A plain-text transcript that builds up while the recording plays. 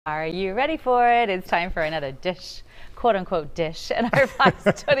Are you ready for it? It's time for another dish, quote-unquote dish, in our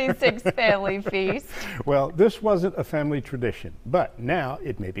 526 family feast. Well, this wasn't a family tradition, but now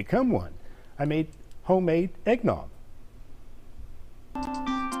it may become one. I made homemade eggnog.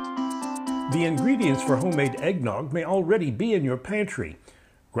 The ingredients for homemade eggnog may already be in your pantry.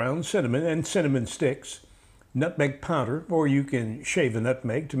 Ground cinnamon and cinnamon sticks, nutmeg powder, or you can shave a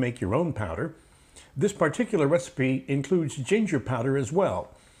nutmeg to make your own powder. This particular recipe includes ginger powder as well.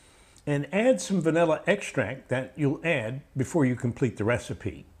 And add some vanilla extract that you'll add before you complete the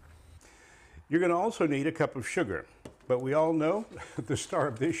recipe. You're going to also need a cup of sugar, but we all know the star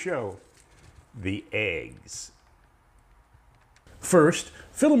of this show, the eggs. First,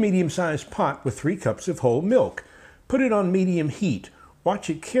 fill a medium-sized pot with 3 cups of whole milk. Put it on medium heat. Watch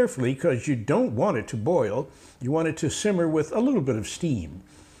it carefully because you don't want it to boil. You want it to simmer with a little bit of steam.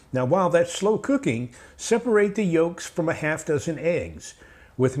 Now, while that's slow cooking, separate the yolks from a half dozen eggs.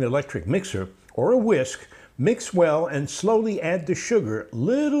 With an electric mixer or a whisk, mix well and slowly add the sugar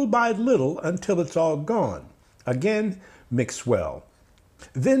little by little until it's all gone. Again, mix well.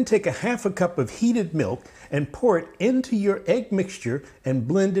 Then take a half a cup of heated milk and pour it into your egg mixture and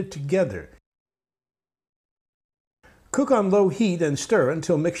blend it together. Cook on low heat and stir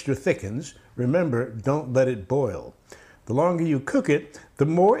until mixture thickens. Remember, don't let it boil. The longer you cook it, the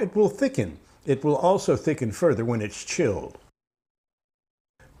more it will thicken. It will also thicken further when it's chilled.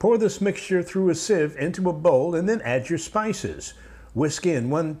 Pour this mixture through a sieve into a bowl and then add your spices. Whisk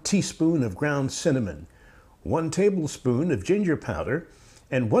in 1 teaspoon of ground cinnamon, 1 tablespoon of ginger powder,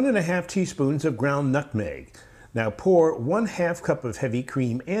 and 1½ teaspoons of ground nutmeg. Now pour 1/2 cup of heavy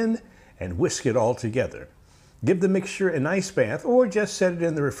cream in and whisk it all together. Give the mixture an ice bath or just set it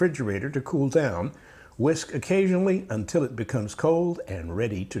in the refrigerator to cool down. Whisk occasionally until it becomes cold and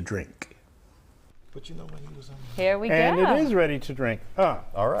ready to drink. But you know when he was on. Here we go. And it is ready to drink. Ah,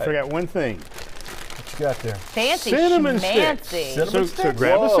 all right. Forgot one thing. What you got there? Fancy cinnamon schmancy. sticks. So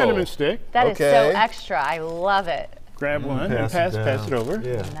grab a cinnamon stick. That is so extra. I love it. Grab one and pass it over.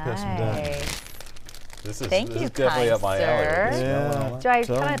 Yeah, pass them down. Nice. This is Definitely kind up my alley. Yeah. Do I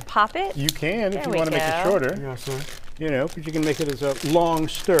kind of pop it? You can if There you we want to make it shorter. Yeah, sir. You know, but you can make it as a long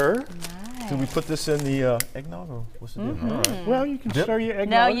stir. Do we put this in the eggnog or what's the deal? All right. Well, you can stir your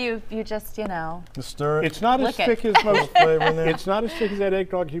No, eggnog. you just, you know. Just stir it. It's not as Lick thick it. as most. Flavor in there. It's not as thick as that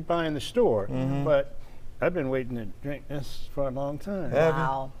eggnog you buy in the store. But I've been waiting to drink this for a long time. Have you?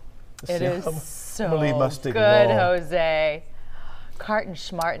 Wow. Let's It see. is so gonna leave my stick good, long. Jose. Carton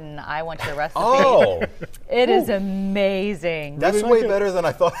Schmartin, I want your recipe. Oh, It is amazing. that's way better than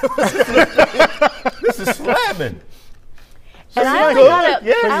I thought it was. This is slamming. And I like only it? got,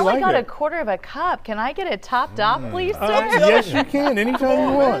 Yeah, I you only like got it. a quarter of a cup. Can I get it topped off, please, sir? Yes, you can, anytime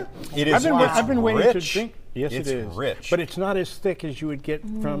you want. It is. I've been waiting to rich. drink. Yes, It's it is. rich. But it's not as thick as you would get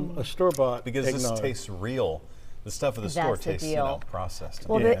from a store-bought Because eggnog. this tastes real. The stuff at the store That's the tastes, deal. processed.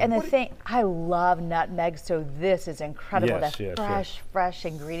 Well, Yeah. and the thing, I love nutmeg, so this is incredible. Yes, The yes, fresh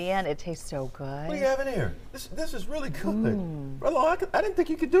ingredient. It tastes so good. What do you have in here? This is really good. Brother, I didn't think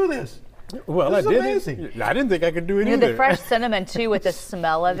you could do this. Well, This I is did. amazing. I didn't think I could do it You know, either. the fresh cinnamon, too, with the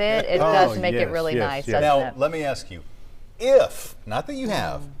smell of it, it Oh, does make it yes, really yes, nice, yes. doesn't Now, it? let me ask you, if, not that you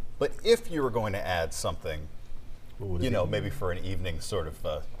have, but if you were going to add something, maybe for an evening sort of,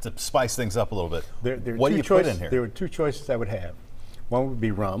 to spice things up a little bit, There are what do two you put choices- in here? There were 2 choices I would have. One would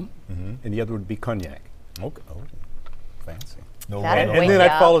be rum, and the other would be cognac. Okay. Oh, fancy. No That'd rum. wake And then you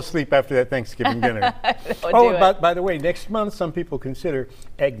I'd fall up. asleep after that Thanksgiving dinner. Don't do it. By the way, next month some people consider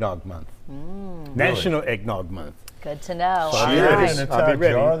Eggnog Month. National Eggnog Month. Good to know. So I'll be All ready. right. An I'll be entire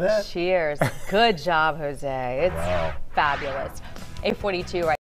ready. jar of that? Cheers. Good job, Jose. It's fabulous. 8:42 right